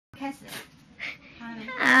开始。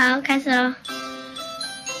好，开始喽。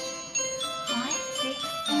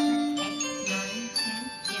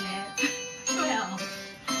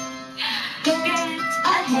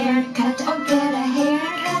 Haircut, oh get a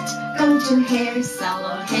haircut. Go to hair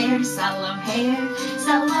salon, hair salon, hair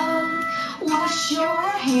salon. Wash your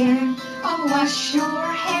hair, oh wash your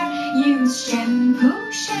hair. Use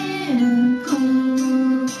shampoo, shampoo.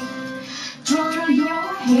 Dry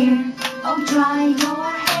your hair, oh dry your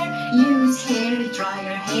hair. Use hair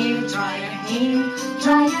dryer, hair dryer, hair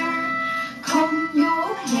dryer. Comb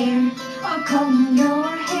your hair, oh comb your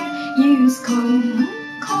hair. Use comb,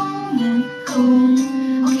 comb,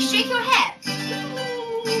 comb. Okay, shake your head.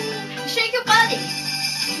 Shake your body.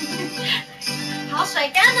 好甩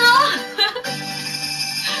干哦。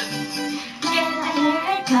Get a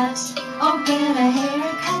haircut. Oh, get a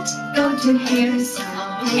haircut. Go to hair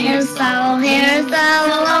salon. Hair salon, hair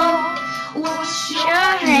salon. Wash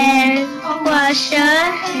Your hair, wash your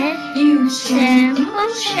hair. Use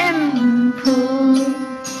Shampoo, shampoo.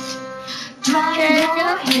 Dry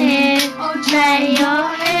your hair, oh dry your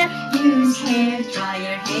hair. Use hair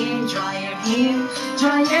dryer, hair dryer, hair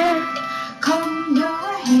dryer. Comb your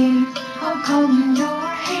hair, oh comb your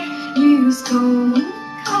hair. Use comb,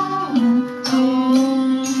 comb,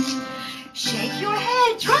 comb. Shake your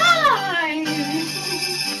head dry.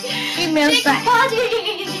 并没有 Shake 甩 your。body.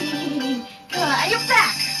 Good, and you're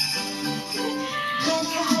back. Get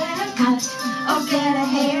a haircut, oh get a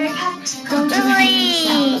haircut. Go to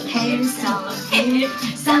hair salon, hair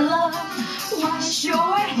salon. Wash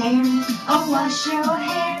your hair, oh wash your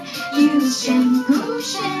hair. Use shampoo,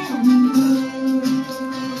 shampoo.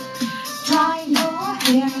 Dry your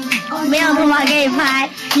hair, oh 没有头发给你拍。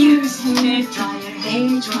 Use hair dryer,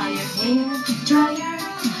 hair dryer,